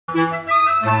Hey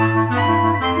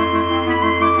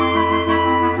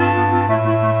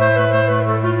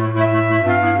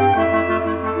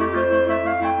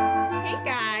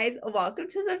guys, welcome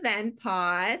to the Venn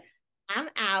Pod. I'm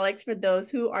Alex for those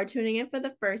who are tuning in for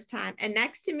the first time. And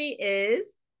next to me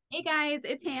is, Hey guys,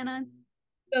 it's Hannah.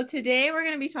 so today we're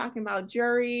going to be talking about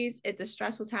juries. It's a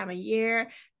stressful time of year,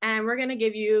 and we're going to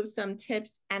give you some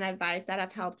tips and advice that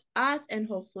have helped us, and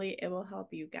hopefully it will help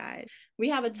you guys. We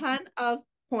have a ton of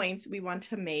points we want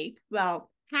to make. Well,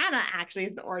 Hannah actually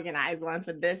is the organized one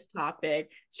for this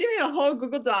topic. She made a whole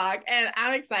Google Doc, and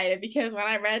I'm excited because when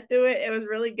I read through it, it was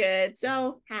really good.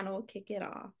 So Hannah will kick it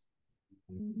off.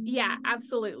 Yeah,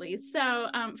 absolutely. So,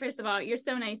 first of all, you're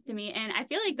so nice to me. And I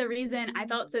feel like the reason I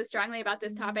felt so strongly about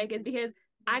this topic is because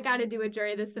I got to do a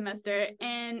jury this semester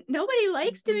and nobody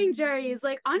likes doing juries.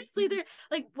 Like, honestly, they're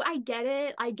like, I get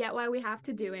it. I get why we have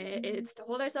to do it. It's to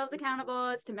hold ourselves accountable,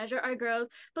 it's to measure our growth.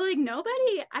 But like,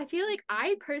 nobody, I feel like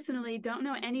I personally don't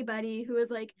know anybody who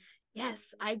is like, yes,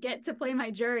 I get to play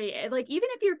my jury. Like, even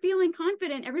if you're feeling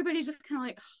confident, everybody's just kind of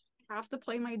like, oh, I have to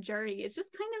play my jury. It's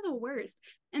just kind of the worst.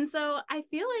 And so I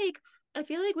feel like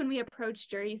when we approach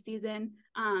jury season,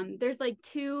 there's like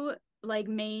two like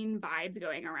main vibes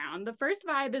going around. The first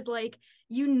vibe is like,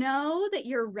 you know that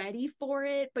you're ready for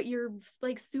it, but you're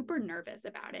like super nervous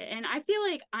about it. And I feel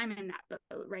like I'm in that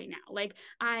boat right now. Like,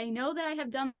 I know that I have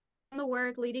done the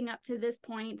work leading up to this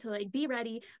point to like be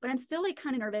ready, but I'm still like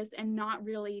kind of nervous and not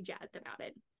really jazzed about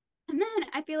it. And then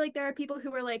I feel like there are people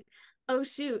who are like, oh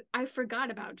shoot, I forgot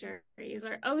about juries,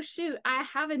 or oh shoot, I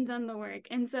haven't done the work.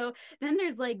 And so then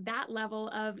there's like that level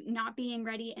of not being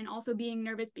ready and also being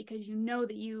nervous because you know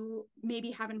that you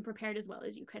maybe haven't prepared as well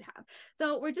as you could have.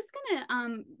 So we're just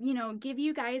gonna give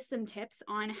you guys some tips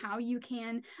on how you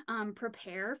can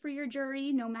prepare for your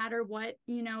jury no matter what,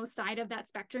 side of that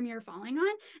spectrum you're falling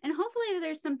on. And hopefully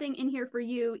there's something in here for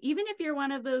you, even if you're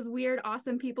one of those weird,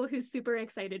 awesome people who's super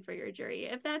excited for your jury.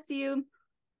 If that's you,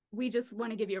 we just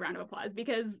want to give you a round of applause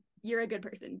because you're a good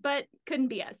person, but couldn't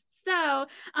be us. So,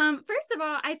 first of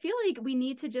all, I feel like we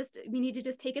need to just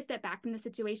take a step back from the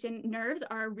situation. Nerves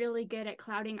are really good at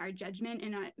clouding our judgment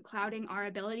and clouding our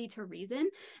ability to reason.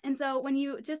 And so, when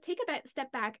you just take a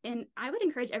step back, and I would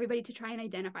encourage everybody to try and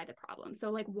identify the problem. So,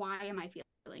 like, why am I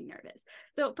feeling nervous?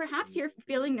 So, perhaps you're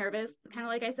feeling nervous, kind of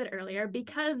like I said earlier,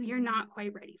 because you're not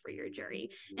quite ready for your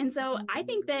jury. And so, I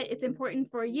think that it's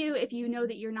important for you, if you know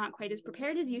that you're not quite as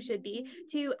prepared as you should be,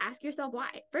 to ask yourself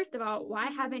why. First of all, why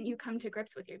haven't you come to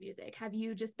grips with your music? Have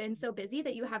you just been so busy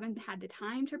that you haven't had the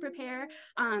time to prepare?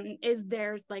 Is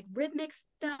there's like rhythmic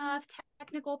stuff,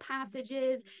 technical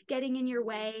passages getting in your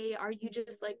way? Are you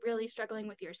just like really struggling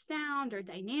with your sound or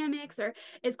dynamics? Or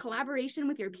is collaboration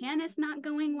with your pianist not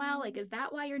going well? Like, is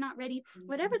that why you're not ready?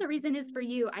 Whatever the reason is for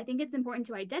you, I think it's important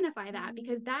to identify that,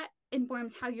 because that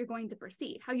informs how you're going to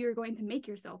proceed, how you're going to make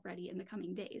yourself ready in the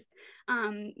coming days.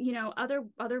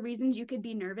 Other reasons you could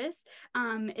be nervous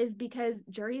is because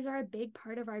juries are a big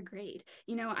part of our grade.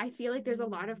 I feel like there's a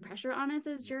lot of pressure on us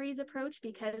as juries approach,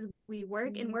 because we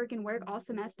work and work and work all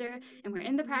semester, and we're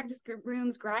in the practice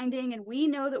rooms grinding, and we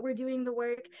know that we're doing the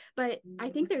work. But I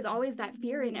think there's always that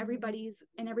fear in everybody's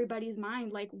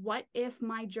mind, like, what if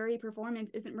my jury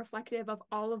performance isn't reflective of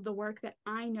all of the work that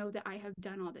I know that I have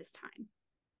done all this time?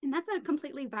 And that's a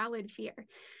completely valid fear.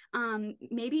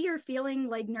 Maybe you're feeling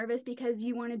like nervous because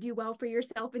you want to do well for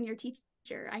yourself and your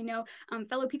teacher. I know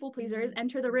fellow people pleasers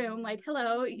enter the room like,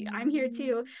 hello, I'm here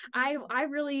too. I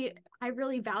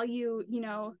really value,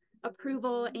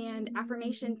 approval and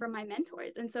affirmation from my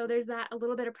mentors. And so there's that a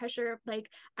little bit of pressure, like,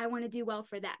 I want to do well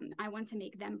for them. I want to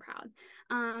make them proud.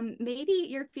 Maybe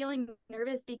you're feeling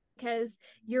nervous because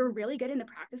you're really good in the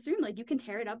practice room. Like, you can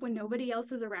tear it up when nobody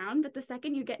else is around, but the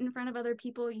second you get in front of other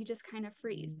people, you just kind of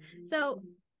freeze. So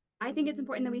I think it's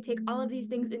important that we take all of these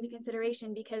things into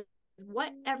consideration, because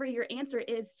whatever your answer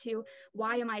is to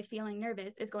why am I feeling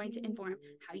nervous is going to inform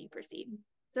how you proceed.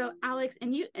 So Alex,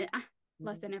 and you,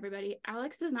 listen, everybody,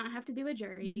 Alex does not have to do a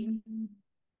jury.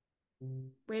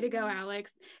 Way to go,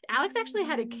 Alex. Alex actually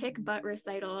had a kick butt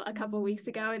recital a couple weeks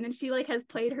ago, and then she like has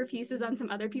played her pieces on some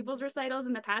other people's recitals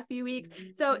in the past few weeks.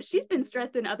 So she's been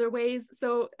stressed in other ways.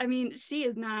 So I mean,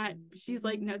 she's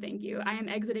like, no, thank you. I am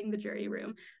exiting the jury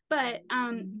room. But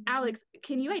Alex,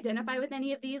 can you identify with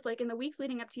any of these? Like, in the weeks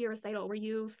leading up to your recital, were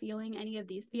you feeling any of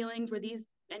these feelings? Were these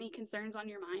any concerns on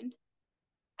your mind?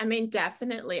 I mean,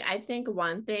 definitely. I think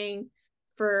one thing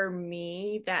for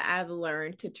me that I've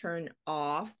learned to turn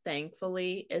off,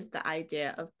 thankfully, is the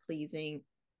idea of pleasing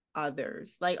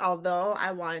others. Like, although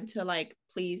I want to like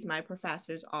please my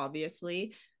professors,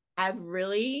 obviously, I've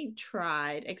really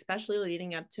tried, especially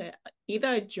leading up to either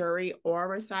a jury or a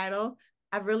recital,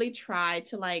 I've really tried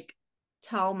to like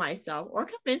tell myself or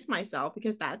convince myself,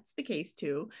 because that's the case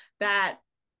too, that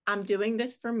I'm doing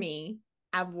this for me.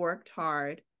 I've worked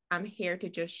hard. I'm here to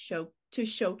just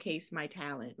showcase my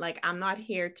talent. Like, I'm not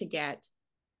here to get,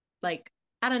 like,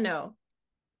 I don't know.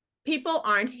 People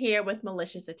aren't here with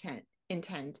malicious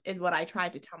intent is what I try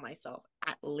to tell myself,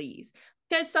 at least.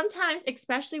 Because sometimes,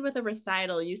 especially with a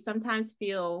recital, you sometimes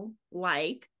feel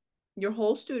like your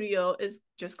whole studio is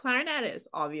just clarinetists,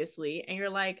 obviously, and you're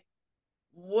like,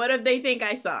 what if they think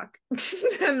I suck?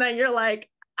 And then you're like,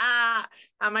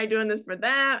 am I doing this for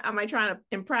them? Am I trying to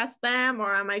impress them?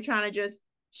 Or am I trying to just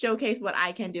showcase what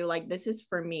I can do? Like, this is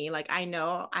for me. Like, I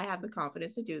know I have the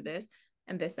confidence to do this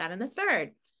and this, that, and the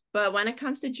third. But when it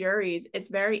comes to juries, it's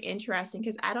very interesting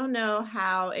because I don't know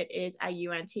how it is at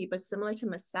UNT, but similar to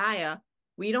Messiah,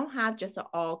 we don't have just an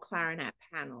all clarinet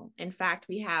panel. In fact,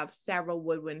 we have several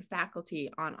woodwind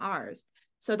faculty on ours.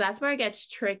 So that's where it gets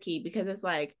tricky, because it's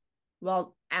like,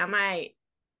 well,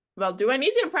 do I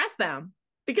need to impress them?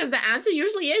 Because the answer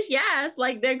usually is yes,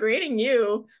 like they're grading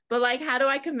you, but like, how do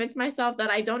I convince myself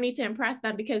that I don't need to impress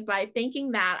them? Because by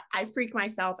thinking that, I freak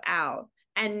myself out.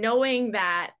 And knowing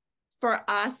that, for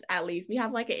us at least, we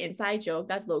have like an inside joke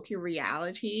that's low-key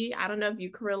reality. I don't know if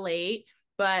you can relate,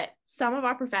 but some of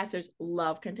our professors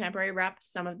love contemporary rep,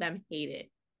 some of them hate it.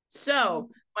 So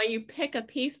when you pick a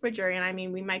piece for jury, and I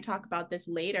mean, we might talk about this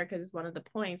later because it's one of the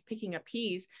points, picking a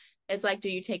piece, it's like,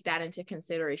 do you take that into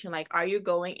consideration? Like, are you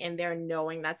going in there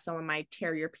knowing that someone might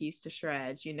tear your piece to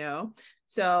shreds, you know?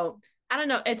 So I don't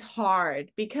know. It's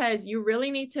hard because you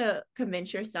really need to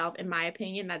convince yourself, in my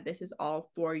opinion, that this is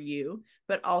all for you,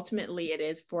 but ultimately it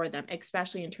is for them,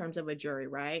 especially in terms of a jury,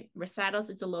 right? Recitals,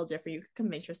 it's a little different. You can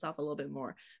convince yourself a little bit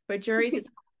more, but juries is,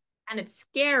 and it's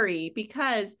scary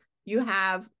because you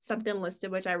have something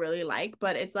listed, which I really like,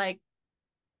 but it's like,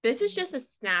 this is just a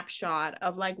snapshot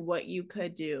of like what you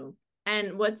could do.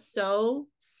 And what's so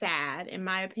sad, in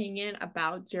my opinion,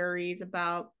 about juries,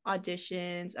 about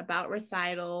auditions, about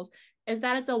recitals, is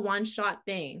that it's a one-shot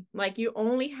thing. Like, you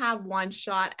only have one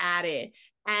shot at it.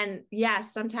 And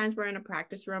yes, sometimes we're in a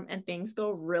practice room and things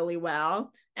go really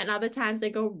well, and other times they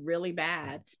go really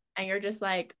bad. And you're just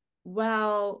like,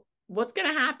 well, what's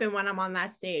going to happen when I'm on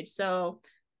that stage? So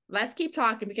let's keep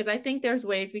talking, because I think there's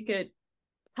ways we could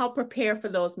help prepare for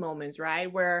those moments, right?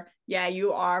 Where, yeah,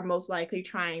 you are most likely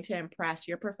trying to impress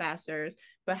your professors,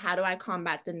 but how do I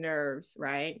combat the nerves,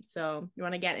 right? So you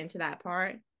want to get into that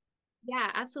part?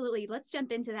 Yeah, absolutely. Let's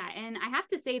jump into that. And I have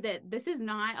to say that this is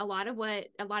not a lot of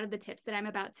the tips that I'm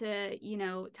about to,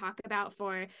 talk about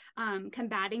for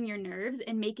combating your nerves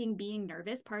and making being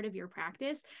nervous part of your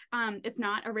practice. It's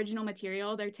not original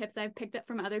material. They're tips I've picked up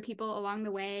from other people along the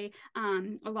way.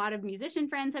 A lot of musician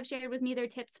friends have shared with me their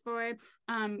tips for,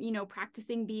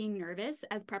 practicing being nervous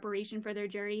as preparation for their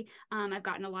jury. I've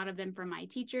gotten a lot of them from my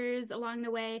teachers along the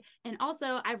way. And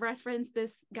also, I've referenced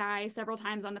this guy several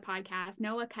times on the podcast,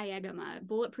 Noah Kayega,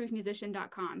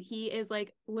 bulletproofmusician.com. He is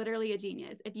like literally a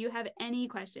genius. If you have any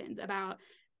questions about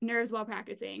nerves while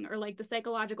practicing or like the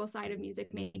psychological side of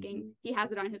music making, he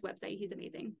has it on his website. He's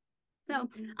amazing. So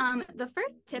the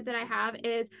first tip that I have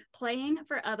is playing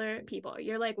for other people.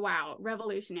 You're like, wow,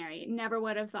 revolutionary. Never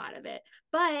would have thought of it.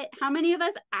 But how many of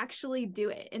us actually do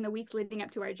it in the weeks leading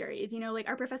up to our juries? Like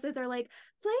our professors are like,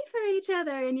 play for each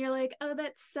other. And you're like, oh,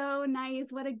 that's so nice.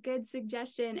 What a good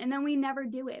suggestion. And then we never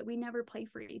do it. We never play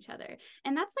for each other.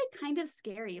 And that's like kind of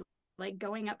scary. Like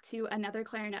going up to another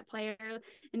clarinet player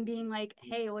and being like,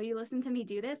 hey, will you listen to me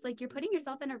do this? Like, you're putting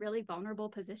yourself in a really vulnerable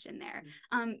position there.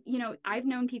 I've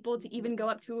known people to even go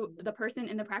up to the person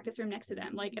in the practice room next to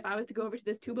them. Like, if I was to go over to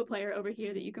this tuba player over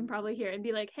here that you can probably hear and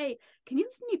be like, hey, can you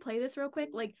listen to me play this real quick?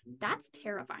 Like, that's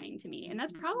terrifying to me. And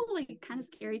that's probably kind of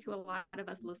scary to a lot of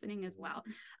us listening as well.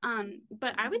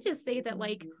 But I would just say that,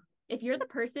 like, if you're the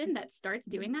person that starts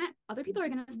doing that, other people are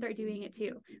going to start doing it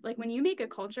too. Like, when you make a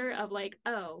culture of like,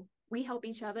 oh, we help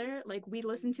each other, like we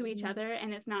listen to each other,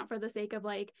 and it's not for the sake of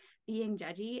like being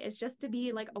judgy, it's just to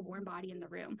be like a warm body in the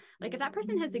room. Like, if that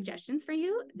person has suggestions for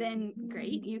you, then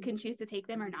great, you can choose to take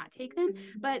them or not take them,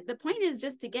 but the point is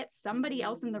just to get somebody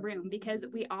else in the room, because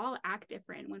we all act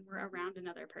different when we're around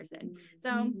another person.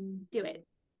 So do it.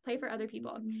 Play for other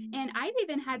people. And I've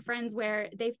even had friends where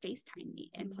they FaceTime me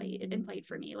and played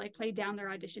for me, like played down their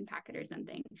audition packet or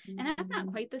something. And that's not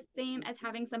quite the same as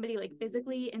having somebody like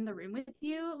physically in the room with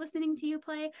you listening to you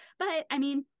play. But I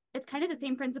mean, it's kind of the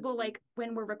same principle like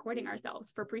when we're recording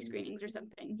ourselves for pre-screenings or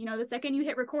something. The second you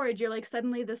hit record, you're like,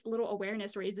 suddenly this little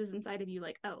awareness raises inside of you,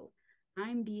 like, oh,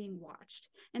 I'm being watched.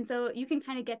 And so you can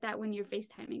kind of get that when you're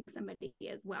FaceTiming somebody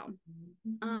as well.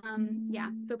 Yeah,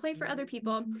 so play for other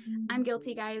people. I'm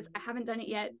guilty, guys. I haven't done it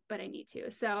yet, but I need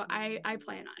to. So I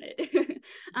plan on it.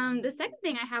 The second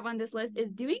thing I have on this list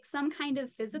is doing some kind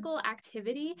of physical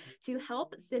activity to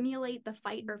help simulate the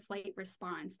fight or flight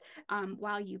response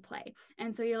while you play.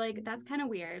 And so you're like, that's kind of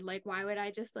weird. Like, why would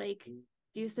I just like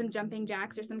do some jumping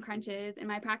jacks or some crunches in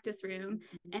my practice room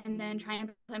and then try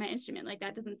and play my instrument? Like,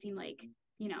 that doesn't seem like,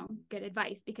 you know, good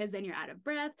advice, because then you're out of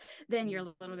breath, then you're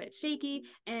a little bit shaky.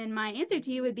 And my answer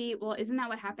to you would be, well, isn't that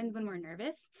what happens when we're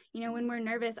nervous? You know, when we're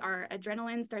nervous, our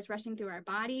adrenaline starts rushing through our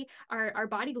body. Our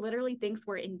body literally thinks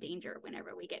we're in danger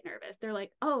whenever we get nervous. They're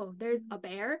like, oh, there's a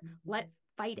bear, let's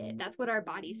fight it. That's what our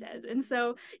body says. And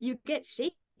so you get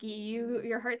shaky,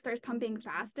 your heart starts pumping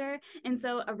faster. And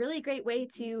so a really great way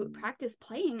to practice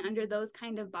playing under those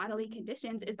kind of bodily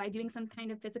conditions is by doing some kind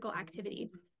of physical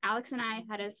activity. Alex and I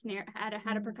had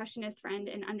a percussionist friend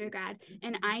in undergrad,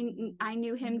 and I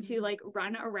knew him to like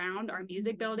run around our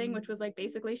music building, which was like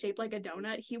basically shaped like a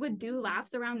donut. He would do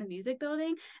laps around the music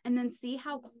building and then see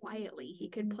how quietly he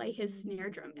could play his snare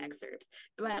drum excerpts,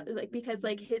 but like, because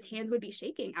like his hands would be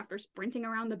shaking after sprinting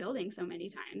around the building so many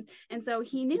times. And so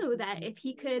he knew that if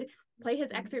he could play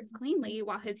his excerpts cleanly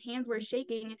while his hands were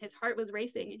shaking and his heart was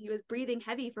racing and he was breathing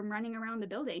heavy from running around the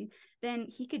building, then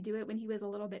he could do it when he was a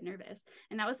little bit nervous.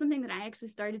 And that was something that I actually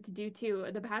started to do too.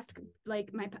 The past,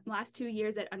 like my last 2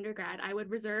 years at undergrad, I would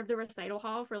reserve the recital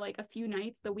hall for like a few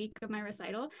nights the week of my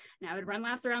recital. And I would run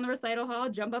laps around the recital hall,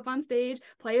 jump up on stage,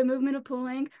 play a movement of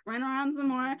pulling, run around some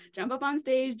more, jump up on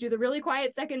stage, do the really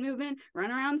quiet second movement,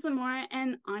 run around some more.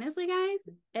 And honestly,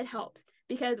 guys, it helped,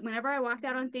 because whenever I walked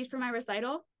out on stage for my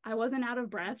recital, I wasn't out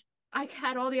of breath. I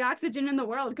had all the oxygen in the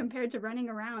world compared to running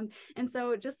around. And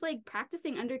so just like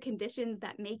practicing under conditions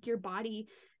that make your body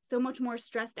so much more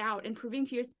stressed out and proving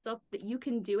to yourself that you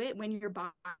can do it when your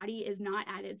body is not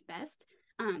at its best,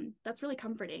 that's really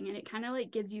comforting. And it kind of like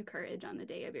gives you courage on the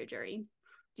day of your jury.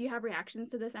 Do you have reactions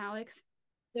to this, Alex?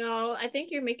 No, I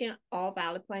think you're making all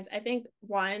valid points. I think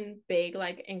one big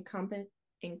like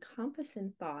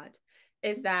encompassing thought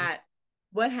is that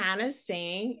what Hannah's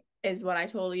saying is what I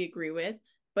totally agree with,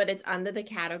 but it's under the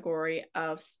category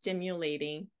of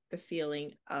stimulating the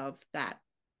feeling of that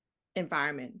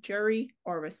environment, jury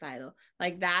or recital.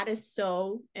 Like that is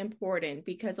so important,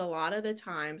 because a lot of the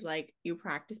times, like, you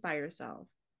practice by yourself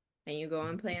and you go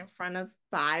and play in front of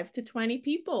 5 to 20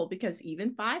 people, because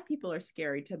even 5 people are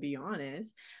scary, to be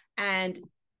honest, and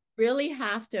really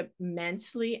have to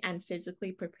mentally and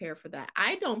physically prepare for that.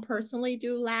 I don't personally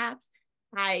do laps.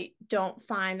 I don't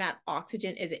find that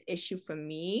oxygen is an issue for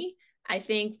me. I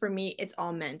think for me, it's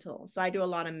all mental. So I do a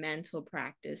lot of mental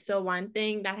practice. So one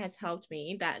thing that has helped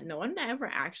me that no one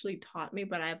ever actually taught me,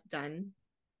 but I've done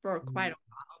for quite a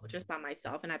while just by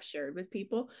myself and I've shared with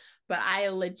people, but I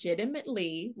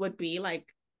legitimately would be like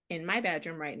in my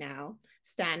bedroom right now,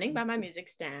 standing by my music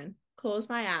stand, close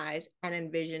my eyes and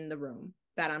envision the room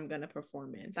that I'm going to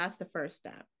perform in. That's the first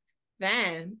step.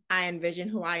 Then I envision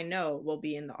who I know will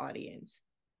be in the audience.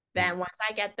 Then once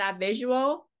I get that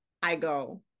visual, I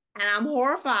go. And I'm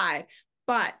horrified.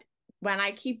 But when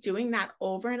I keep doing that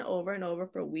over and over and over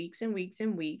for weeks and weeks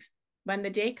and weeks, when the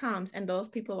day comes and those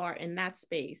people are in that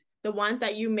space, the ones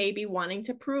that you may be wanting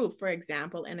to prove, for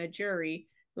example, in a jury,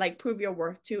 like prove your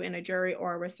worth to in a jury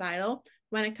or a recital,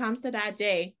 when it comes to that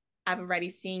day, I've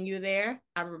already seen you there.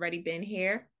 I've already been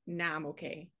here. Now I'm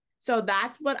okay. So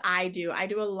that's what I do. I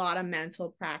do a lot of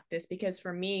mental practice, because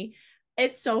for me,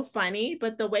 it's so funny,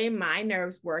 but the way my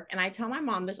nerves work, and I tell my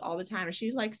mom this all the time, and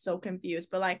she's like so confused,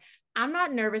 but like, I'm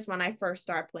not nervous when I first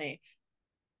start playing.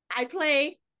 I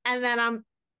play, and then I'm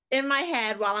in my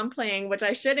head while I'm playing, which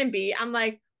I shouldn't be. I'm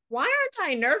like, why aren't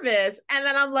I nervous? And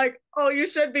then I'm like, oh, you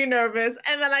should be nervous.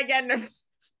 And then I get nervous.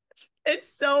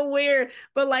 It's so weird,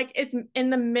 but like, it's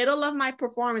in the middle of my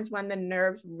performance when the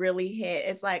nerves really hit.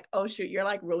 It's like, oh shoot, you're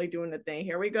like really doing the thing.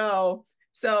 Here we go.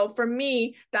 So for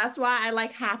me, that's why I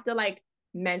like have to like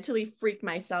mentally freak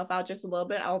myself out just a little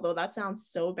bit, although that sounds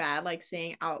so bad, like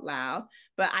saying out loud,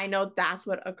 but I know that's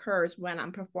what occurs when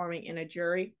I'm performing in a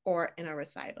jury or in a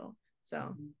recital.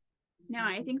 So no,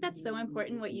 I think that's so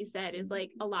important. What you said is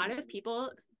like, a lot of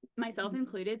people, myself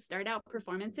included, start out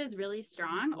performances really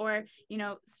strong, or, you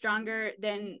know, stronger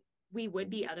than we would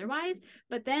be otherwise.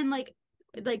 But then like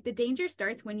the danger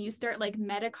starts when you start like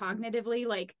metacognitively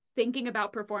like thinking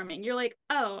about performing. You're like,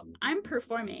 oh, I'm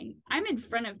performing, I'm in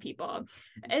front of people.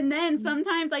 And then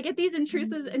sometimes I get these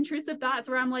intrusive thoughts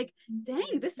where I'm like,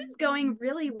 dang, this is going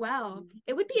really well.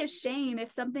 It would be a shame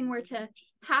if something were to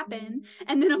happen.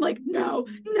 And then I'm like, no,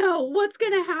 what's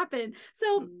gonna happen?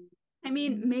 So I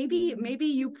mean, maybe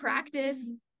you practice,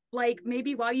 like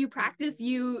maybe while you practice,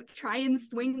 you try and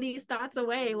swing these thoughts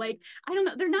away. Like, I don't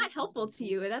know, they're not helpful to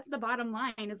you. That's the bottom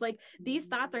line, is like these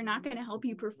thoughts are not going to help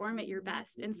you perform at your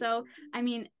best. And so, I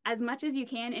mean, as much as you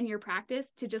can in your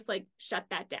practice to just like shut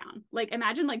that down. Like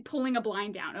imagine like pulling a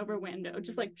blind down over a window,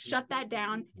 just like shut that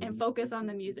down and focus on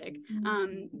the music.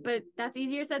 But that's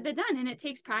easier said than done. And it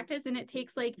takes practice, and it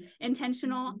takes like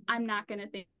intentional, I'm not going to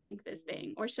think this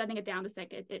thing, or shutting it down the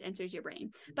second it enters your brain.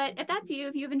 But if that's you,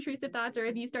 if you have intrusive thoughts, or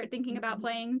if you start thinking about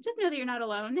playing, just know that you're not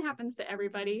alone. It happens to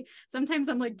everybody. Sometimes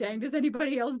I'm like, dang, does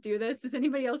anybody else do this? Does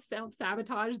anybody else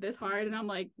self-sabotage this hard? And I'm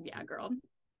like, yeah, girl.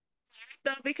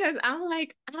 Though, because I'm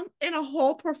like, I'm in a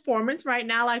whole performance right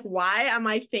now. Like, why am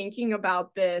I thinking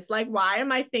about this? Like, why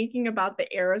am I thinking about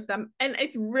the arrows? And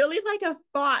it's really like a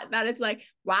thought that it's like,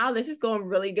 wow, this is going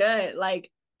really good. Like,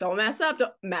 don't mess up,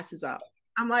 don't messes up.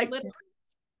 I'm like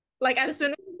as soon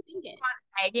as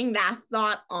I'm egging that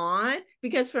thought on,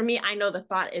 because for me, I know the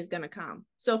thought is gonna come.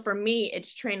 So for me,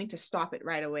 it's training to stop it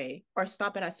right away, or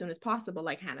stop it as soon as possible,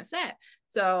 like Hannah said.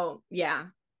 So yeah,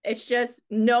 it's just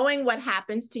knowing what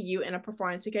happens to you in a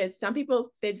performance, because some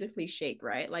people physically shake,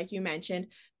 right? Like you mentioned,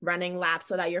 running laps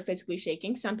so that you're physically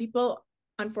shaking. Some people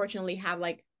unfortunately have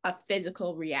like a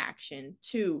physical reaction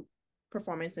to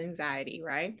performance anxiety,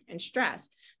 right? And stress.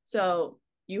 So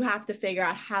you have to figure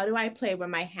out, how do I play when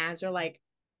my hands are like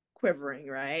quivering,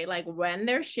 right? Like when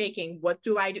they're shaking, what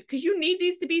do I do? Because you need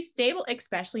these to be stable,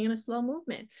 especially in a slow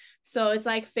movement. So it's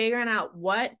like figuring out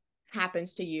what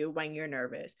happens to you when you're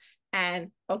nervous.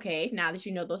 And okay, now that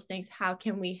you know those things, how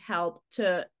can we help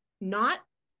to not,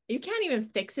 you can't even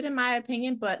fix it in my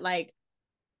opinion, but like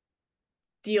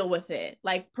deal with it,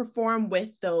 like perform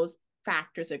with those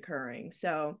factors occurring.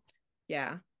 So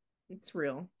yeah, it's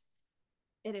real.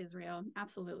 It is real.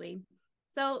 Absolutely.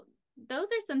 So those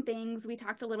are some things we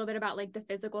talked a little bit about, like the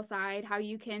physical side, how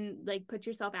you can like put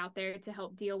yourself out there to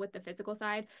help deal with the physical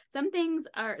side. Some things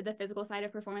are the physical side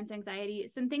of performance anxiety,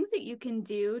 some things that you can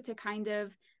do to kind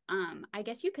of I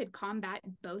guess you could combat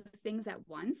both things at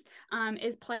once,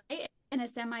 is play in a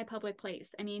semi-public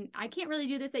place. I mean, I can't really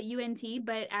do this at UNT,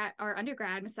 but at our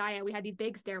undergrad, Messiah, we had these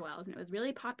big stairwells, and it was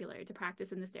really popular to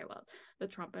practice in the stairwells. The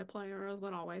trumpet players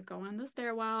would always go in the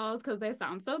stairwells because they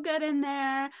sound so good in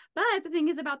there. But the thing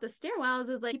is about the stairwells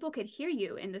is like people could hear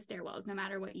you in the stairwells no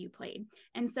matter what you played.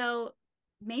 And so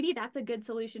maybe that's a good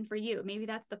solution for you. Maybe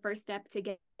that's the first step to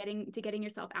getting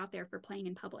yourself out there for playing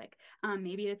in public.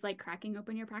 Maybe it's like cracking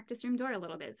open your practice room door a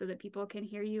little bit so that people can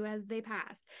hear you as they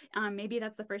pass. Maybe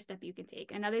that's the first step you can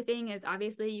take. Another thing is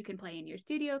obviously you can play in your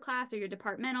studio class or your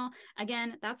departmental.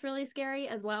 Again, that's really scary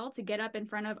as well, to get up in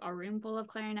front of a room full of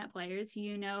clarinet players who,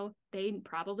 you know, they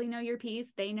probably know your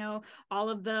piece. They know all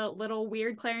of the little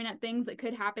weird clarinet things that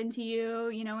could happen to you,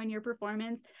 you know, in your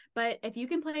performance. But if you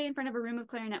can play in front of a room of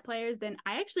clarinet players, then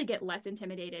I actually get less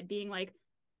intimidated, being like,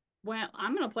 well,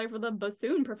 I'm going to play for the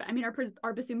bassoon professor. I mean,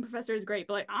 our bassoon professor is great,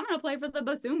 but like, I'm going to play for the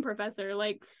bassoon professor.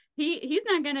 Like he's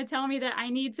not going to tell me that I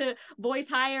need to voice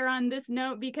higher on this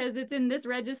note because it's in this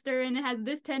register and it has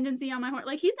this tendency on my horn.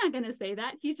 Like, he's not going to say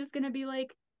that. He's just going to be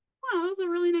like, wow, that was a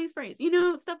really nice phrase, you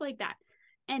know, stuff like that.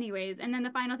 Anyways, and then the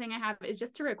final thing I have is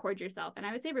just to record yourself. And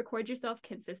I would say record yourself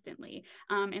consistently.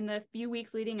 In the few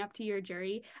weeks leading up to your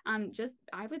jury,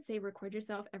 I would say record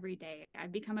yourself every day.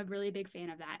 I've become a really big fan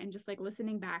of that, and just like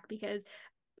listening back, because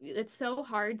it's so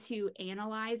hard to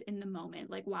analyze in the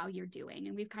moment, like while you're doing.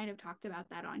 And we've kind of talked about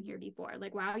that on here before.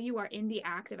 Like while you are in the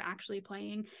act of actually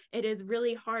playing, it is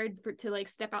really hard to like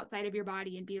step outside of your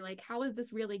body and be like, how is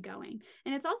this really going?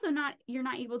 And it's also you're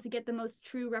not able to get the most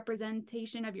true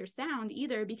representation of your sound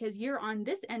either, because you're on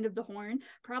this end of the horn,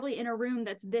 probably in a room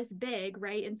that's this big,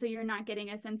 right? And so you're not getting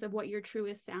a sense of what your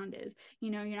truest sound is. You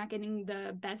know, you're not getting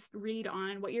the best read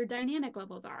on what your dynamic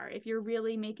levels are if you're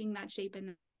really making that shape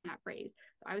in that phrase.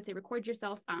 So I would say record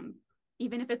yourself,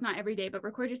 even if it's not every day, but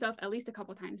record yourself at least a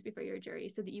couple times before your jury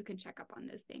so that you can check up on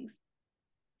those things.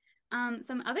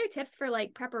 Some other tips for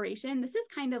like preparation. This is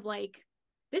kind of like,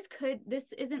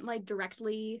 this isn't like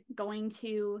directly going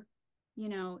to, you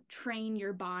know, train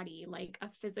your body like a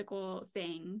physical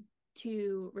thing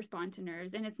to respond to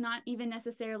nerves. And it's not even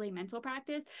necessarily mental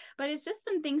practice, but it's just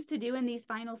some things to do in these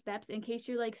final steps in case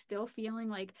you're like still feeling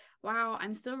like, wow,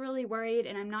 I'm still really worried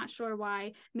and I'm not sure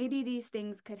why. Maybe these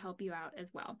things could help you out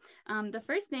as well. The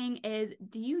first thing is,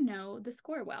 do you know the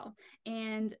score well?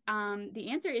 And the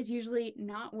answer is usually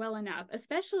not well enough,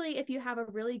 especially if you have a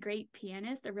really great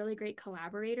pianist, a really great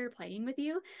collaborator playing with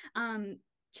you.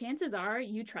 Chances are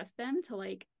you trust them to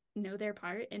like know their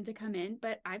part and to come in.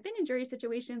 But I've been in jury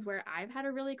situations where I've had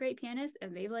a really great pianist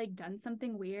and they've like done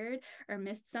something weird or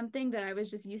missed something that I was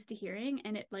just used to hearing,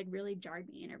 and it like really jarred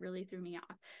me and it really threw me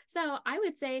off. So I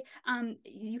would say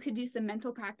you could do some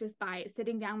mental practice by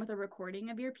sitting down with a recording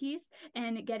of your piece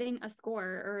and getting a score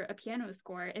or a piano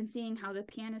score and seeing how the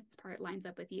pianist's part lines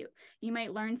up with you. You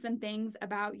might learn some things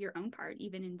about your own part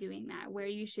even in doing that, where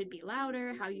you should be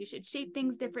louder, how you should shape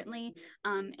things differently,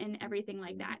 and everything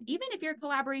like that. Even if your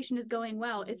collaboration is going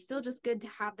well, it's still just good to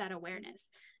have that awareness.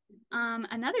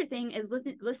 Another thing is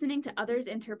listening to others'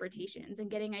 interpretations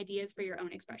and getting ideas for your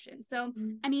own expression. So,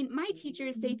 I mean, my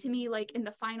teachers say to me, like in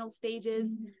the final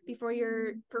stages before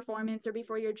your performance or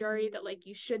before your jury, that like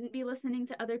you shouldn't be listening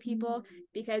to other people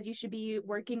because you should be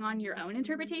working on your own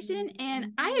interpretation.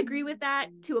 And I agree with that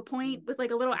to a point with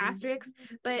like a little asterisk,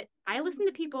 but I listen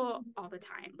to people all the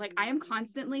time. Like I am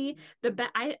constantly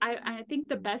I think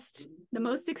the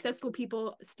most successful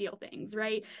people steal things,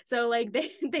 right? So like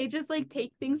they just like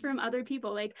take things from other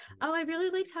people, like, oh, I really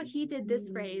liked how he did this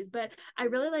phrase, but I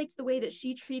really liked the way that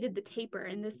she treated the taper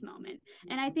in this moment.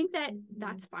 And I think that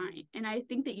that's fine, and I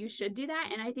think that you should do that,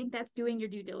 and I think that's doing your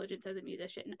due diligence as a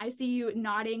musician. I see you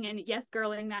nodding and yes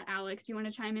girling that. Alex, do you want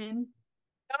to chime in?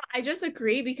 I just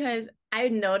agree because I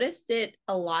noticed it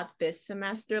a lot this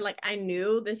semester. Like I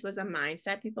knew this was a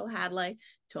mindset people had, like,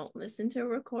 don't listen to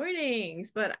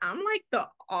recordings. But I'm like the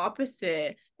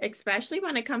opposite, especially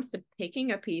when it comes to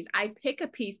picking a piece. I pick a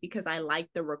piece because I like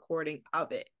the recording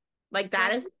of it. Like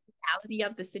that is the reality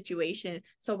of the situation.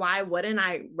 So why wouldn't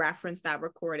I reference that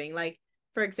recording? Like,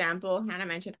 for example, Hannah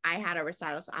mentioned I had a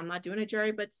recital, so I'm not doing a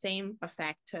jury, but same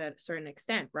effect to a certain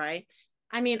extent, right?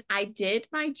 I mean, I did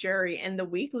my jury, and the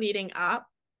week leading up,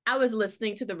 I was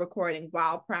listening to the recording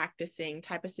while practicing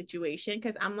type of situation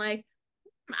because I'm like,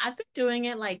 I've been doing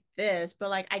it like this, but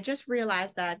like I just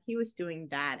realized that he was doing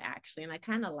that actually, and I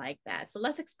kind of like that. So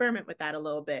let's experiment with that a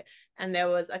little bit. And there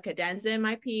was a cadenza in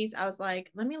my piece. I was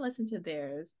like, let me listen to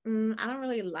theirs. I don't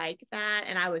really like that,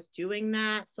 and I was doing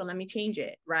that, so let me change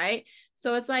it, right?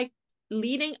 So it's like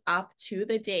leading up to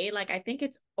the day, like I think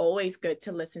it's always good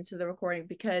to listen to the recording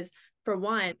because for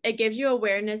one, it gives you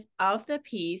awareness of the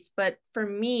piece, but for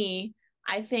me,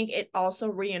 I think it also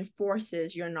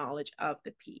reinforces your knowledge of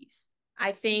the piece.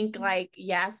 I think like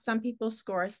yes, some people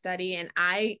score study, and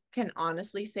I can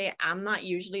honestly say I'm not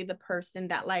usually the person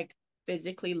that like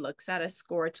physically looks at a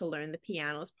score to learn the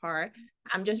piano's part.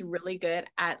 I'm just really good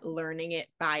at learning it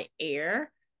by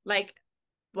ear. Like,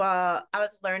 well, I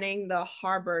was learning the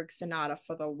Harburg Sonata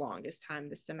for the longest time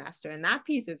this semester, and that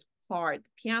piece is hard.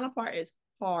 The piano part is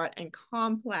hard and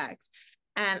complex.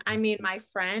 And I mean, my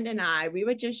friend and I, we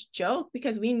would just joke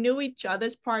because we knew each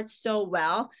other's parts so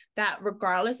well that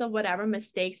regardless of whatever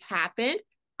mistakes happened,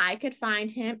 I could find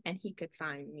him and he could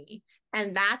find me.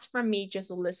 And that's from me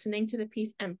just listening to the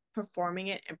piece and performing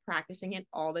it and practicing it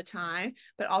all the time,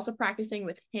 but also practicing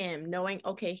with him, knowing,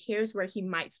 okay, here's where he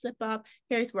might slip up.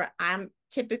 Here's where I'm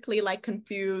typically like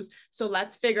confused. So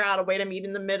let's figure out a way to meet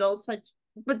in the middle, such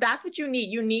but that's what you need.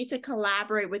 You need to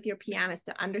collaborate with your pianist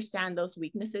to understand those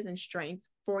weaknesses and strengths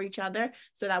for each other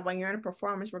so that when you're in a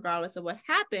performance, regardless of what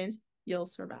happens, you'll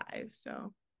survive.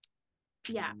 So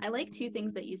yeah, I like two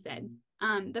things that you said.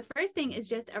 The first thing is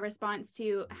just a response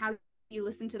to how you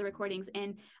listen to the recordings,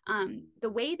 and the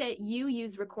way that you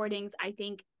use recordings, I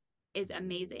think is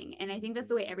amazing. And I think that's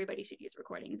the way everybody should use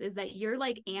recordings, is that you're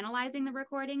like analyzing the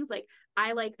recordings. Like,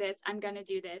 I like this, I'm going to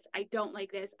do this. I don't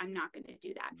like this, I'm not going to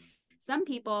do that. Some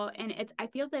people, and I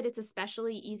feel that it's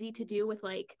especially easy to do with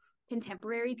like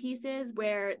contemporary pieces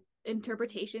where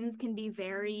interpretations can be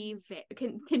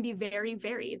can be very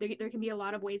varied. There can be a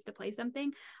lot of ways to play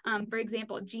something. For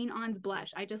example, Jean On's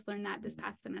Blush, I just learned that this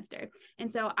past semester,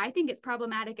 and so I think it's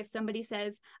problematic if somebody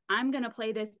says, I'm going to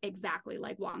play this exactly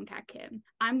like Wong Kak Kim.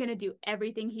 I'm going to do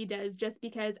everything he does just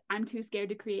because I'm too scared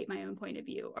to create my own point of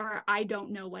view, or I don't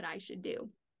know what I should do.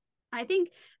 I think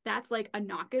that's like a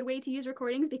not good way to use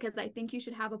recordings, because I think you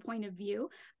should have a point of view.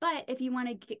 But if you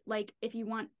want to if you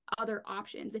want other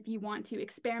options, if you want to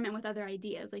experiment with other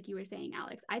ideas, like you were saying,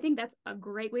 Alex, I think that's a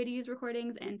great way to use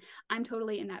recordings. And I'm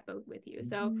totally in that boat with you.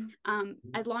 So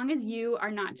as long as you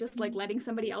are not just like letting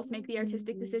somebody else make the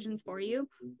artistic decisions for you,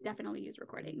 definitely use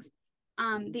recordings.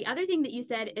 The other thing that you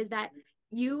said is that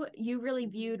you really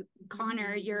viewed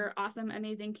Connor, your awesome,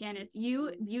 amazing pianist,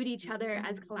 you viewed each other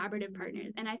as collaborative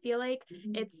partners. And I feel like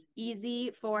it's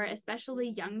easy for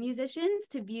especially young musicians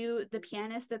to view the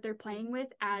pianist that they're playing with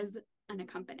as an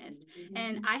accompanist.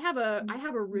 And I have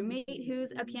a roommate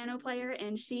who's a piano player,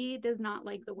 and she does not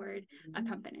like the word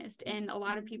accompanist. And a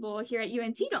lot of people here at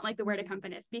UNT don't like the word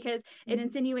accompanist because it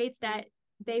insinuates that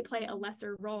they play a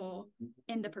lesser role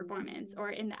in the performance or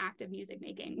in the act of music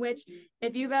making, which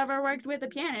if you've ever worked with a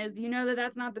pianist, you know that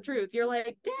that's not the truth. You're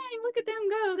like, dang, look at them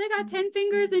go. They got 10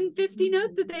 fingers and 50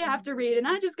 notes that they have to read. And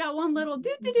I just got one little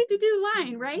do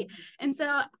line, right? And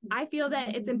so I feel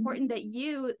that it's important that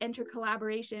you enter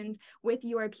collaborations with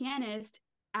your pianist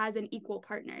as an equal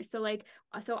partner. So like,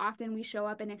 so often we show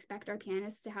up and expect our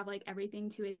pianists to have like everything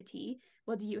to a T.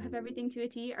 Well, do you have everything to a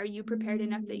T? Are you prepared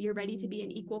enough that you're ready to be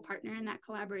an equal partner in that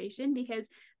collaboration? Because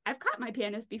I've caught my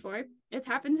pianist before. It's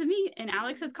happened to me, and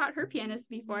Alex has caught her pianist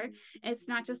before. It's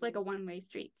not just like a one-way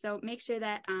street. So make sure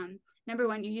that number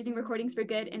one, you're using recordings for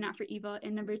good and not for evil.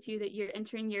 And number two, that you're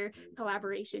entering your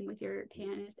collaboration with your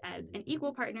pianist as an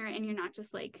equal partner, and you're not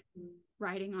just like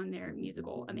riding on their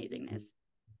musical amazingness.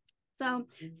 So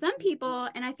some people,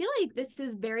 and I feel like this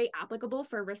is very applicable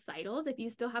for recitals, if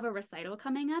you still have a recital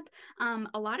coming up,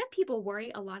 a lot of people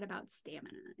worry a lot about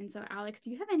stamina. And so Alex, do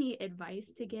you have any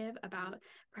advice to give about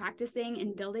practicing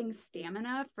and building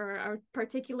stamina for a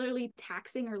particularly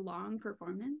taxing or long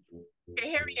performance? Okay,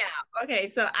 hear me out. Okay,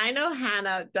 so I know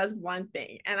Hannah does one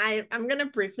thing, and I'm going to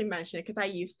briefly mention it because I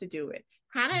used to do it.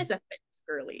 Hannah is a fitness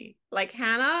girly. Like,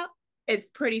 Hannah is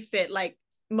pretty fit. Like,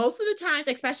 most of the times,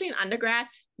 especially in undergrad,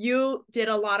 you did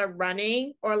a lot of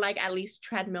running or like at least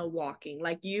treadmill walking.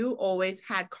 Like, you always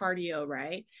had cardio,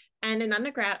 right? And in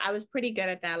undergrad, I was pretty good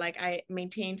at that. Like, I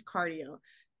maintained cardio.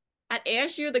 At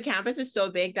ASU, the campus is so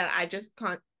big that I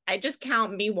just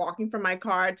count me walking from my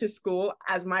car to school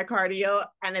as my cardio.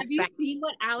 And it's Have you seen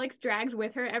what Alex drags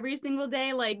with her every single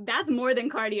day? Like, that's more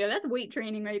than cardio. That's weight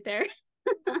training right there.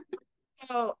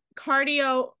 So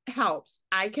cardio helps.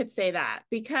 I could say that,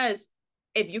 because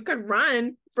if you could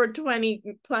run for 20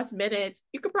 plus minutes,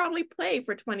 you could probably play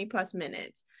for 20 plus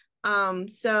minutes.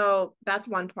 So that's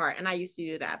one part. And I used to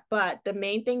do that. But the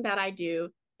main thing that I do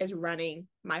is running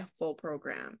my full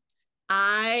program.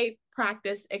 I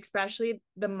practice, especially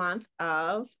the month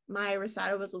of my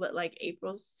recital was like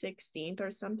April 16th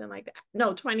or something like that.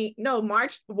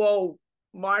 March. Whoa,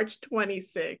 March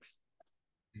 26th.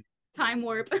 Time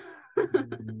warp.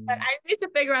 But I need to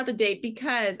figure out the date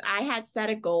because I had set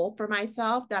a goal for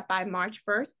myself that by March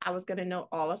 1st, I was going to know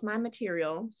all of my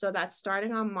material. So that's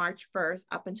starting on March 1st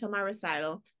up until my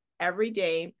recital. Every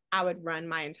day, I would run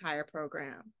my entire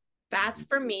program. That's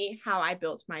for me how I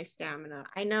built my stamina.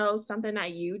 I know something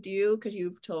that you do, because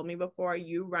you've told me before,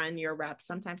 you run your reps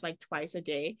sometimes like twice a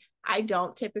day. I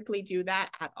don't typically do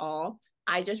that at all.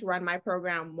 I just run my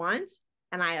program once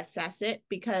and I assess it,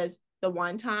 because the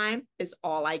one time is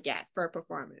all I get for a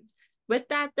performance. With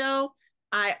that though,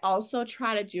 I also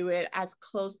try to do it as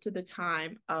close to the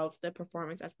time of the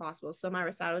performance as possible. So my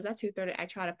recital is at 2:30. I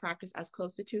try to practice as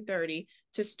close to 2:30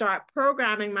 to start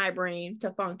programming my brain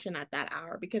to function at that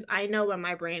hour, because I know when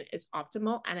my brain is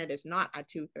optimal and it is not at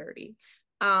 2:30.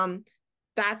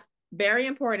 That's very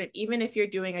important, even if you're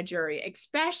doing a jury,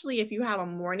 especially if you have a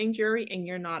morning jury and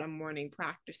you're not a morning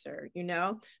practicer, you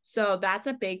know? So that's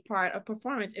a big part of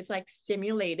performance. It's like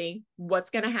stimulating what's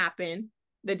going to happen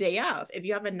the day of. If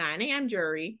you have a 9 a.m.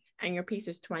 jury and your piece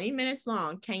is 20 minutes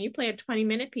long, can you play a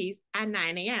 20-minute piece at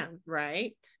 9 a.m.,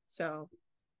 right? So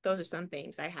those are some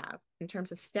things I have in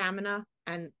terms of stamina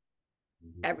and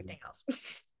everything else.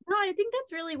 No, I think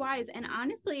that's really wise. And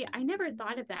honestly, I never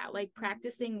thought of that, like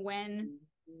practicing when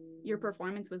your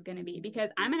performance was going to be, because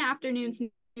I'm an afternoon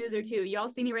snoozer too. Y'all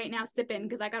see me right now sipping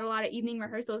because I got a lot of evening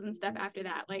rehearsals and stuff after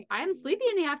that. Like, I'm sleepy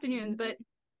in the afternoons, but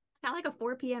got like a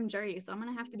 4 p.m. jury, so I'm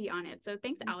gonna have to be on it. So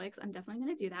thanks, Alex. I'm definitely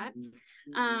gonna do that.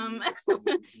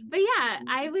 But yeah,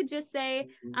 I would just say,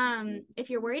 if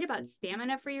you're worried about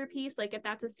stamina for your piece, like if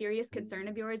that's a serious concern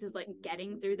of yours, is like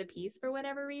getting through the piece for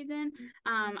whatever reason,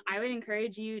 I would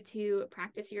encourage you to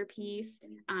practice your piece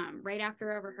right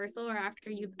after a rehearsal or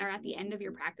after you are at the end of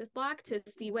your practice block, to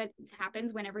see what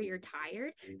happens whenever you're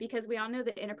tired, because we all know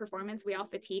that in a performance we all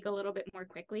fatigue a little bit more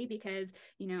quickly, because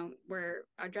you know, our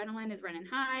adrenaline is running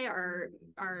high,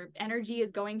 our energy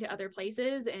is going to other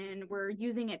places, and we're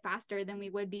using it faster than we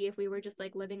would be if we were just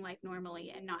like living life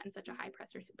normally and not in such a high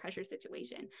pressure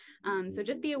situation. So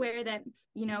just be aware that,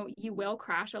 you know, you will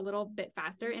crash a little bit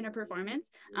faster in a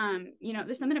performance. You know,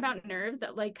 there's something about nerves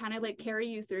that like kind of like carry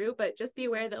you through, but just be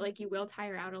aware that like you will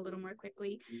tire out a little more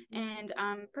quickly, and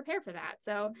prepare for that.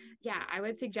 So yeah, I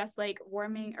would suggest like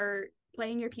warming or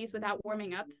playing your piece without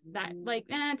warming up. That like,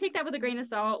 take that with a grain of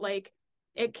salt. Like,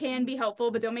 it can be helpful,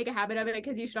 but don't make a habit of it,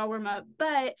 because you should all warm up.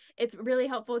 But it's really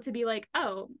helpful to be like,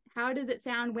 oh, how does it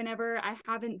sound whenever I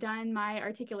haven't done my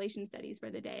articulation studies for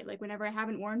the day? Like whenever I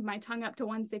haven't warmed my tongue up to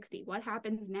 160, what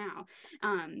happens now?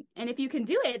 And if you can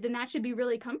do it, then that should be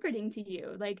really comforting to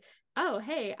you. Like, oh,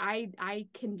 hey, I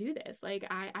can do this. Like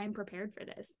I'm prepared for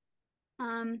this.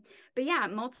 But yeah,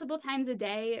 multiple times a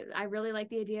day. I really like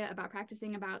the idea about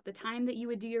practicing about the time that you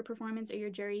would do your performance or your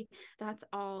jury. That's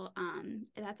all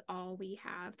we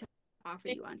have to offer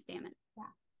you on stamina. Yeah.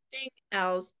 Anything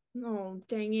else? Oh,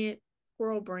 dang it.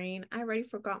 Squirrel brain. I already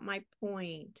forgot my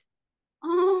point.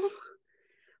 Oh,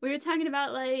 we were talking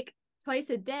about like twice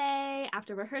a day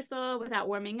after rehearsal without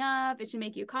warming up. It should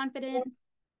make you confident.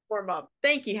 Warm up.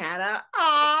 Thank you, Hannah.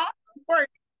 Aw, work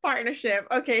partnership.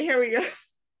 Okay, here we go.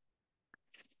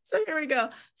 So here we go.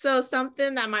 So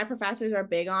something that my professors are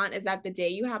big on is that the day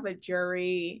you have a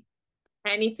jury,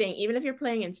 anything, even if you're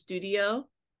playing in studio,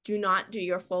 do not do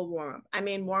your full warm up. I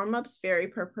mean, warm ups vary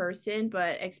per person,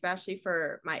 but especially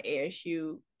for my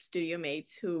ASU studio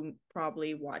mates who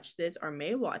probably watch this or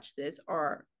may watch this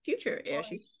or future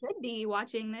ASU should be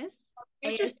watching this.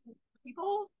 future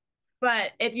people.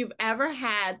 But if you've ever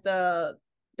had the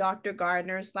Dr.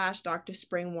 Gardner / Dr.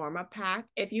 Spring warm up pack,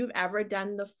 if you've ever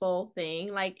done the full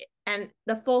thing, like, and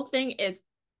the full thing is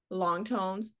long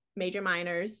tones, major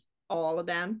minors, all of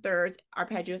them, thirds,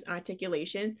 arpeggios, and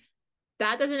articulations.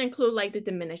 That doesn't include like the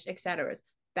diminished, etc.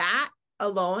 That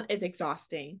alone is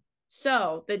exhausting.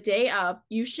 So the day of,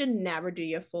 you should never do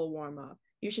your full warm up.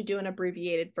 You should do an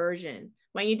abbreviated version.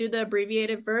 When you do the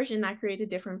abbreviated version, that creates a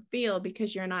different feel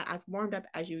because you're not as warmed up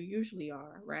as you usually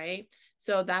are, right?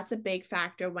 So that's a big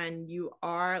factor when you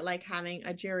are like having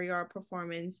a jury or a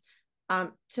performance,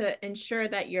 to ensure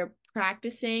that you're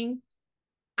practicing.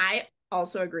 I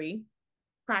also agree,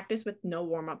 practice with no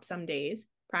warm up some days,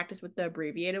 practice with the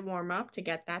abbreviated warm up to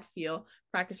get that feel,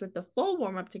 practice with the full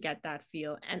warm up to get that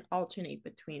feel, and alternate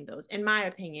between those. In my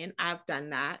opinion, I've done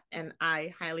that and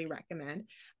I highly recommend.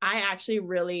 I actually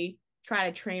really try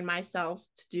to train myself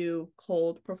to do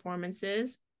cold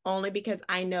performances only because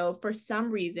I know for some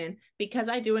reason, because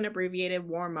I do an abbreviated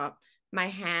warm up, my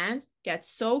hands get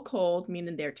so cold,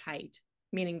 meaning they're tight,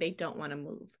 meaning they don't want to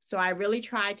move. So I really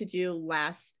try to do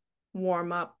less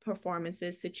warm up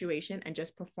performances situation and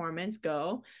just performance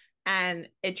go, and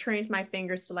it trains my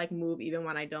fingers to like move even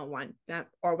when I don't want them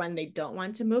or when they don't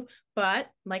want to move.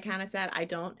 But like Hannah said, I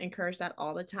don't encourage that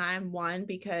all the time. One,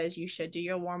 because you should do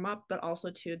your warm up, but also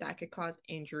two, that could cause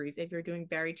injuries if you're doing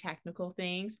very technical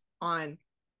things on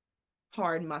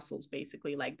hard muscles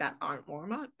basically like that aren't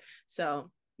warm up. So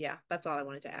yeah, that's all I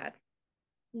wanted to add.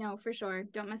 No, for sure.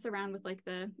 Don't mess around with like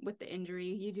the injury.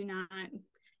 You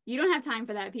don't have time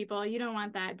for that, people. You don't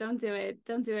want that. Don't do it.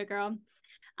 Don't do it, girl.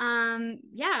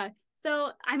 Yeah.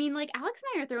 So, I mean, like Alex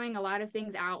and I are throwing a lot of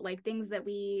things out, like things that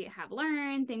we have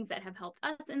learned, things that have helped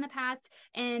us in the past.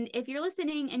 And if you're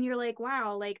listening and you're like,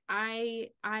 wow, like I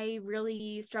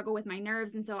really struggle with my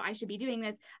nerves and so I should be doing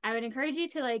this, I would encourage you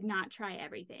to like not try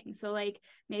everything. So like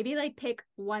maybe like pick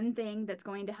one thing that's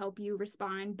going to help you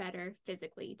respond better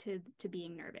physically to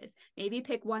being nervous. Maybe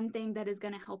pick one thing that is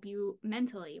going to help you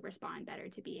mentally respond better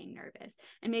to being nervous.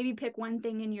 And maybe pick one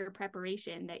thing in your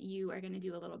preparation that you are going to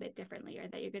do a little bit differently or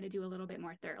that you're going to do a little bit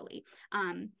more thoroughly.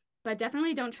 But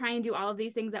definitely don't try and do all of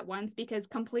these things at once, because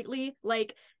completely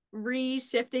like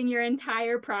reshifting your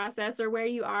entire process or where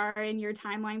you are in your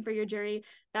timeline for your jury,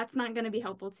 that's not going to be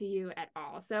helpful to you at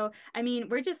all. So, I mean,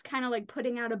 we're just kind of like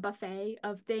putting out a buffet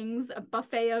of things, a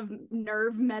buffet of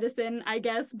nerve medicine, I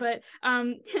guess. But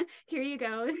here you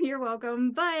go. You're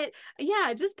welcome. But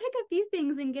yeah, just pick a few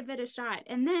things and give it a shot.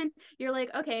 And then you're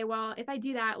like, okay, well, if I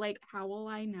do that, like, how will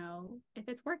I know if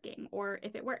it's working or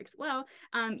if it works? Well,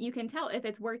 you can tell if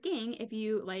it's working if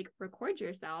you like record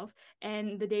yourself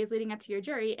and the days leading up to your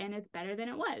jury and it's better than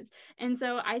it was. And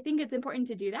so I think it's important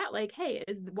to do that. Like, hey,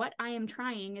 is what I am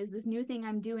trying, is this new thing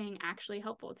I'm doing actually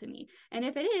helpful to me? And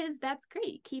if it is, that's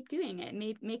great. Keep doing it.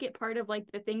 Make it part of like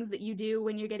the things that you do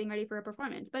when you're getting ready for a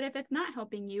performance. But if it's not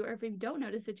helping you, or if you don't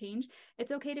notice a change,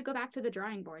 it's okay to go back to the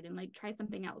drawing board and like try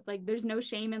something else. Like there's no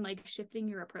shame in like shifting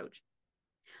your approach.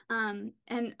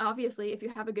 And obviously if you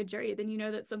have a good jury, then you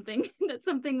know that something that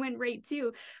something went right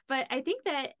too. But I think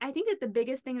that the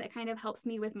biggest thing that kind of helps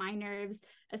me with my nerves,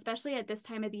 especially at this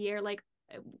time of the year, like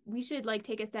we should like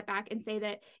take a step back and say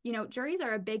that, you know, juries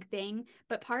are a big thing,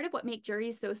 but part of what make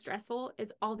juries so stressful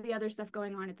is all the other stuff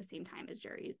going on at the same time as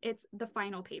juries. It's the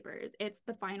final papers, it's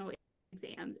the final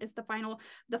exams, it's the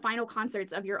final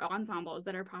concerts of your ensembles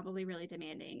that are probably really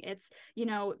demanding. It's, you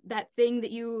know, that thing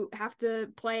that you have to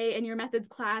play in your methods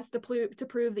class to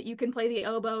prove that you can play the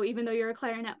oboe even though you're a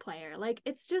clarinet player. Like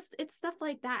it's stuff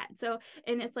like that. So,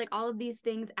 and it's like all of these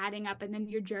things adding up, and then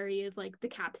your jury is like the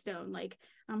capstone. Like,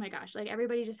 oh my gosh, like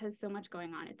everybody just has so much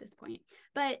going on at this point.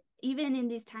 But even in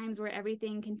these times where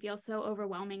everything can feel so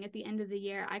overwhelming at the end of the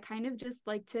year, I kind of just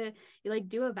like to like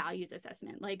do a values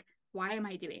assessment. Like, why am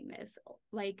I doing this?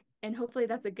 Like, and hopefully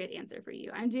that's a good answer for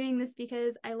you. I'm doing this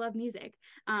because I love music.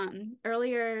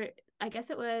 Earlier, I guess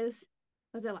was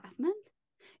it last month?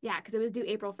 Yeah, because it was due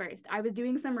April 1st. I was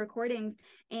doing some recordings,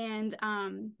 and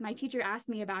my teacher asked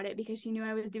me about it because she knew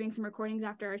I was doing some recordings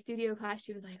after our studio class.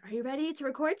 She was like, "Are you ready to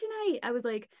record tonight?" I was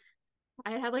like,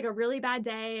 I had like a really bad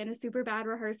day and a super bad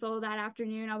rehearsal that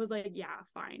afternoon. I was like, yeah,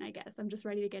 fine, I guess. I'm just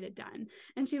ready to get it done.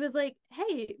 And she was like,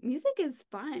 hey, music is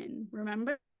fun,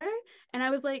 remember? And I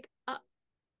was like,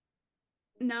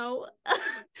 no.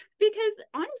 Because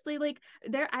honestly, like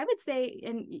I would say,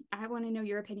 and I want to know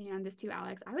your opinion on this too,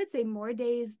 Alex. I would say more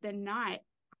days than not,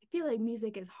 I feel like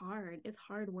music is hard. It's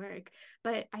hard work.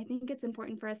 But I think it's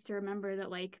important for us to remember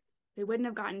that like we wouldn't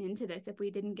have gotten into this if we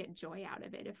didn't get joy out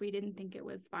of it, if we didn't think it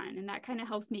was fun. And that kind of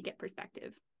helps me get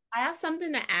perspective. I have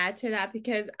something to add to that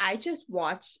because I just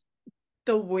watched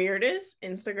the weirdest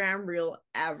Instagram reel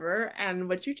ever. And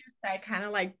what you just said kind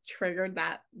of like triggered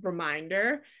that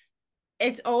reminder.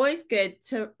 It's always good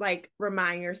to like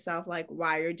remind yourself like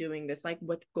why you're doing this, like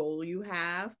what goal you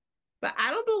have. But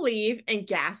I don't believe in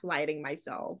gaslighting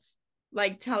myself.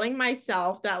 Like telling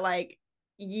myself that like,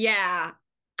 yeah,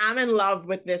 I'm in love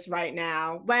with this right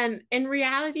now. When in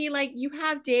reality, like you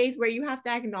have days where you have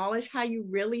to acknowledge how you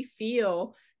really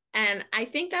feel. And I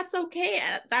think that's okay.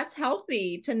 That's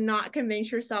healthy to not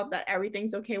convince yourself that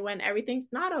everything's okay when everything's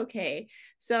not okay.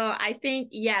 So I think,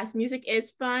 yes, music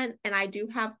is fun and I do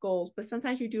have goals, but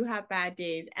sometimes you do have bad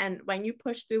days. And when you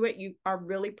push through it, you are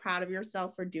really proud of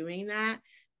yourself for doing that.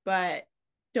 But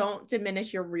don't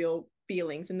diminish your real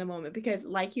feelings in the moment because,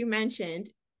 like you mentioned,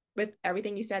 with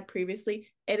everything you said previously,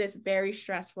 it is very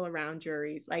stressful around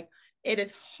juries. Like it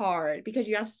is hard because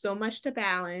you have so much to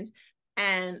balance.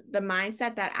 And the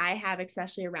mindset that I have,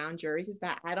 especially around juries, is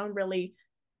that I don't really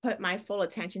put my full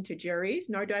attention to juries,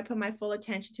 nor do I put my full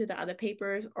attention to the other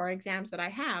papers or exams that I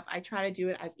have. I try to do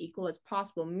it as equal as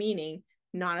possible, meaning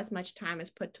not as much time is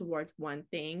put towards one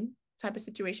thing type of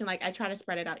situation. Like I try to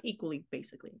spread it out equally,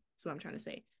 basically. That's what I'm trying to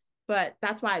say. But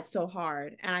that's why it's so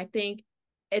hard. And I think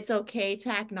it's okay to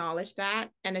acknowledge that.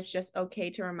 And it's just okay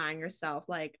to remind yourself,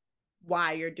 like,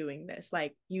 why you're doing this.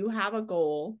 Like, you have a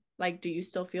goal. Like, do you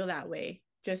still feel that way?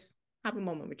 Just have a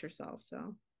moment with yourself.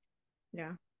 So,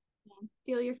 yeah.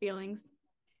 Feel your feelings.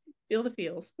 Feel the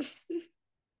feels.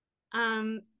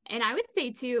 And I would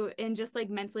say too, in just like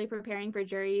mentally preparing for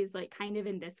juries, like kind of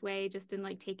in this way, just in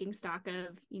like taking stock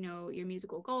of, you know, your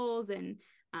musical goals and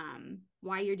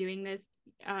why you're doing this.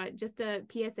 Just a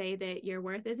PSA that your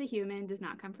worth as a human does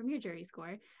not come from your jury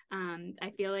score.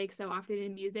 I feel like so often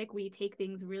in music, we take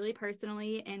things really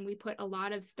personally and we put a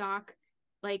lot of stock,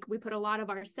 like we put a lot of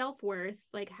our self-worth,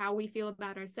 like how we feel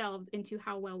about ourselves into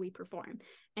how well we perform.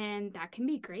 And that can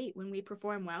be great when we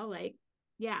perform well, like,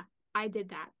 yeah, I did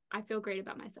that. I feel great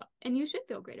about myself. And you should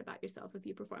feel great about yourself if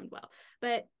you performed well.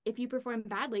 But if you perform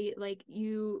badly, like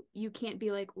you can't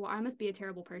be like, well, I must be a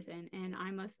terrible person and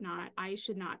I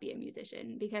should not be a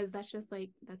musician, because that's just like,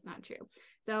 that's not true.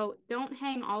 So don't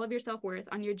hang all of your self-worth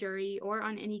on your jury or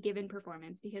on any given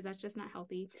performance, because that's just not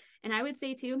healthy. And I would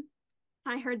say too,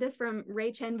 I heard this from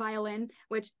Ray Chen Violin,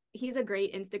 which he's a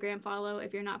great Instagram follow.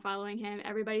 If you're not following him,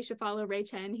 everybody should follow Ray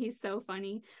Chen. He's so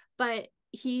funny. But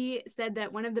he said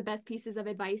that one of the best pieces of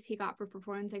advice he got for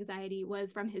performance anxiety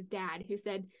was from his dad, who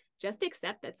said, just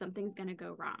accept that something's going to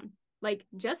go wrong. Like,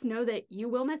 just know that you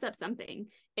will mess up something.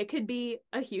 It could be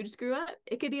a huge screw up.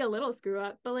 It could be a little screw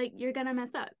up, but like, you're going to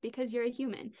mess up because you're a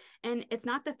human. And it's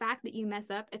not the fact that you mess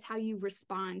up, it's how you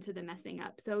respond to the messing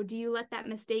up. So do you let that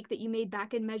mistake that you made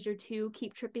back in measure 2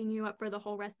 keep tripping you up for the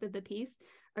whole rest of the piece?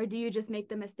 Or do you just make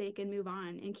the mistake and move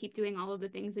on and keep doing all of the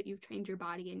things that you've trained your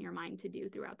body and your mind to do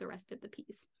throughout the rest of the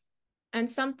piece? And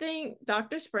something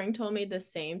Dr. Spring told me the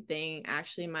same thing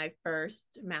actually my first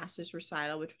master's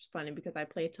recital, which was funny because I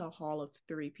played to a hall of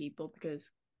 3 people because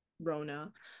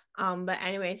Rona. But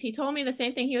anyways, he told me the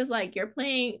same thing. He was like, you're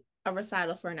playing a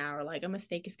recital for an hour, like a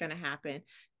mistake is gonna happen.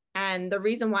 And the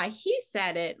reason why he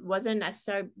said it wasn't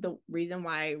necessarily the reason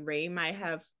why Ray might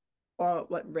have, or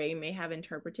what Ray may have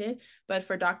interpreted, but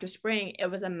for Dr. Spring, it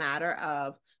was a matter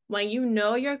of when you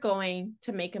know you're going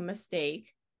to make a mistake,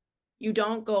 you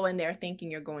don't go in there thinking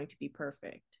you're going to be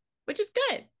perfect, which is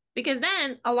good, because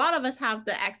then a lot of us have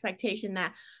the expectation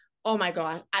that, oh my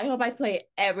God, I hope I play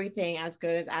everything as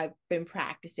good as I've been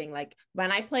practicing. Like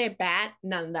when I play it bad,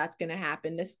 none of that's going to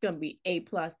happen. This is going to be A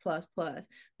plus plus plus.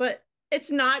 But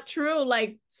it's not true.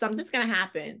 Like something's going to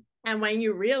happen. And when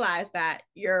you realize that,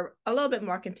 you're a little bit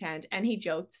more content. And he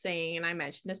joked saying, and I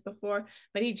mentioned this before,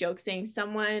 but he joked saying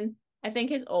someone I think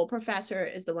his old professor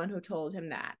is the one who told him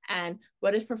that. And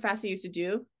what his professor used to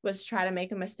do was try to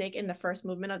make a mistake in the first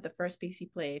movement of the first piece he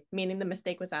played, meaning the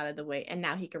mistake was out of the way and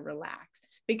now he could relax.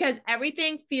 Because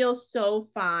everything feels so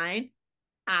fine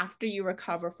after you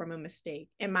recover from a mistake,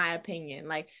 in my opinion.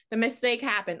 Like, the mistake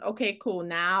happened. Okay, cool.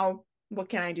 Now what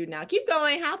can I do now? Keep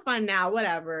going, have fun now,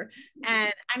 whatever.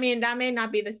 And I mean, that may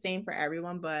not be the same for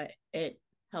everyone, but it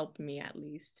helped me at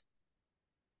least.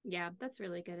 Yeah, that's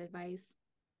really good advice.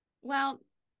 Well,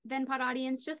 Venn Pod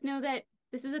audience, just know that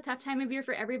this is a tough time of year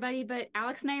for everybody, but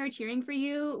Alex and I are cheering for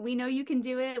you. We know you can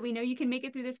do it. We know you can make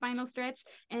it through this final stretch.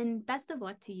 And best of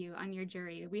luck to you on your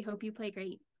jury. We hope you play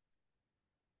great.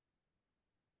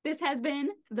 This has been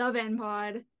the Venn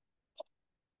Pod.